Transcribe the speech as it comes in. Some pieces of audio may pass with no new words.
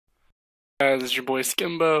Guys, it's your boy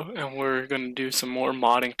Skimbo, and we're going to do some more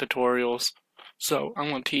modding tutorials. So, I'm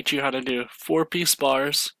going to teach you how to do 4-piece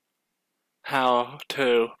bars, how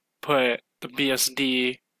to put the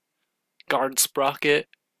BSD guard sprocket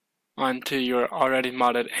onto your already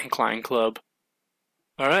modded incline club.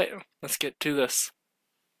 Alright, let's get to this.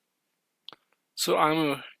 So, I'm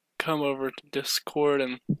going to come over to Discord,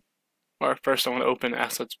 or first I'm going to open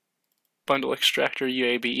Assets Bundle Extractor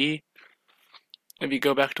UABE. If you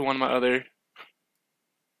go back to one of my other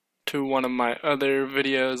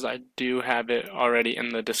videos, I do have it already in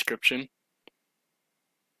the description.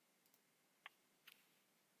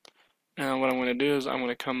 And what I'm going to do is I'm going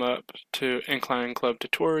to come up to Incline Club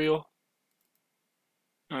Tutorial,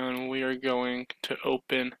 and we are going to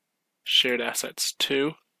open Shared Assets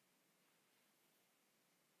 2.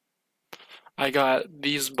 I got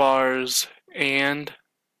these bars and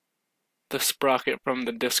the sprocket from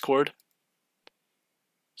the Discord.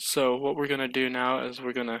 So what we're going to do now is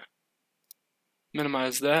we're going to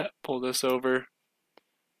minimize that, pull this over,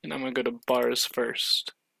 and I'm going to go to bars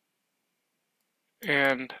first.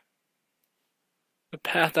 And the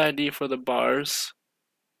path ID for the bars,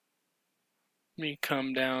 let me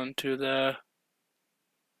come down to the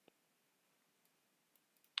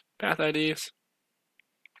path IDs.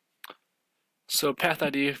 So path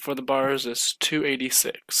ID for the bars is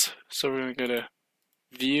 286. So we're going to go to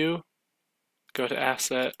View, go to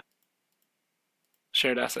Asset,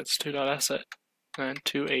 Shared Assets 2.asset, and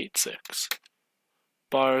 286.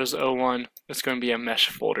 Bars 01 is going to be a mesh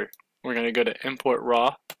folder. We're going to go to Import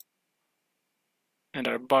Raw, and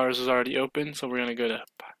our bars is already open, so we're going to go to,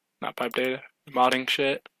 not pipe data, modding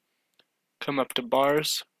shit, come up to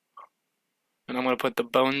bars, and I'm going to put the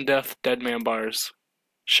Bone Death Deadman bars,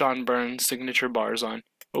 Sean Burns signature bars on,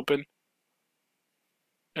 open,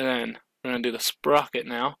 and then we're going to do the sprocket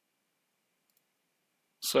now.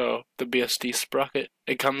 So the BSD sprocket,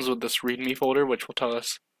 it comes with this README folder, which will tell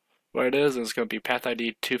us where it is, and it's going to be path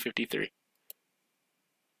ID 253.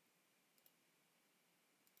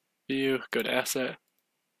 View, go to Asset,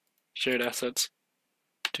 Shared Assets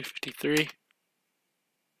 253,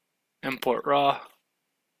 Import Raw,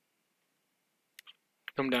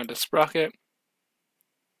 come down to Sprocket,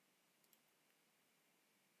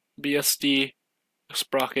 BSD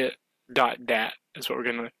sprocket.dat is what we're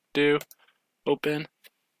going to do, open,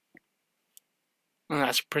 and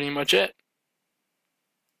that's pretty much it.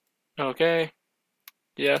 Okay,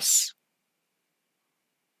 yes,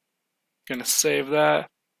 gonna save that,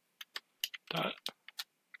 dot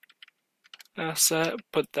asset,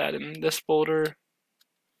 put that in this folder,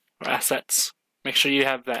 or assets. Make sure you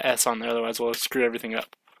have that S on there, otherwise we'll screw everything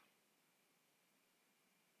up.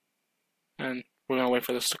 And we're gonna wait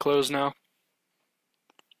for this to close now.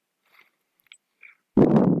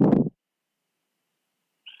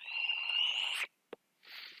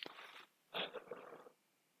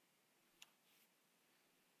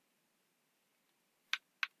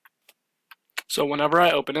 So whenever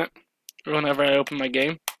I open it, or whenever I open my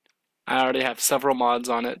game, I already have several mods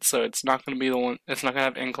on it, so it's not going to be the one, it's not going to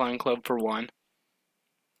have Incline Club for 1.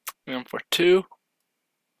 And for 2,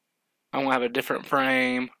 I'm going to have a different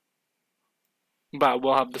frame, but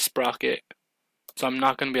we'll have the sprocket, so I'm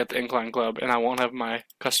not going to be at the Incline Club, and I won't have my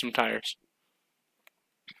custom tires.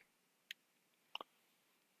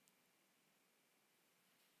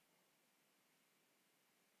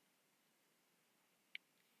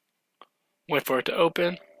 Wait for it to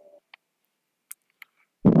open.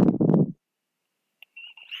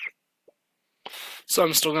 So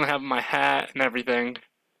I'm still going to have my hat and everything.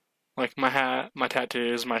 Like my hat, my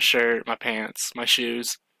tattoos, my shirt, my pants, my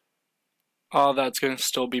shoes. All that's going to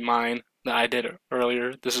still be mine that I did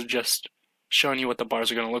earlier. This is just showing you what the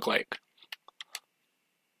bars are going to look like.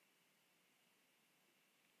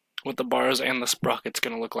 What the bars and the sprocket's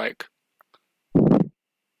going to look like.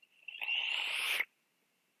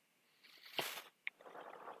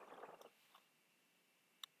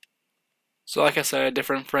 So like I said,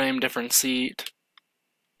 different frame, different seat,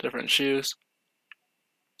 different shoes.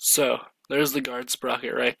 So there's the guard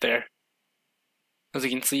sprocket right there. As you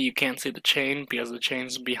can see, you can't see the chain because the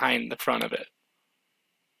chain's behind the front of it.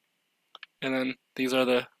 And then these are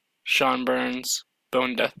the Sean Burns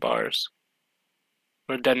Bone Death bars,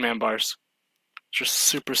 or Deadman bars. Just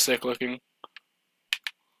super sick looking.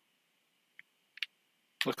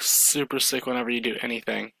 Looks super sick whenever you do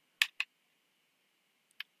anything.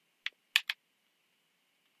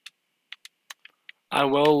 I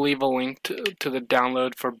will leave a link to the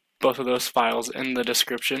download for both of those files in the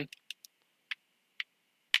description.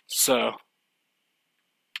 So,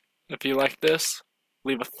 if you like this,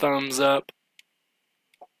 leave a thumbs up,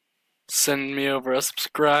 send me over a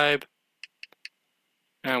subscribe,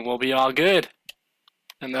 and we'll be all good.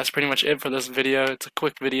 And that's pretty much it for this video. It's a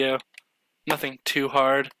quick video, nothing too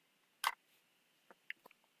hard.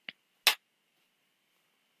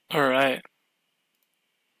 Alright.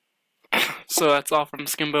 So that's all from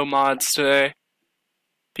Skimbo Mods today.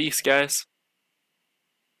 Peace, guys.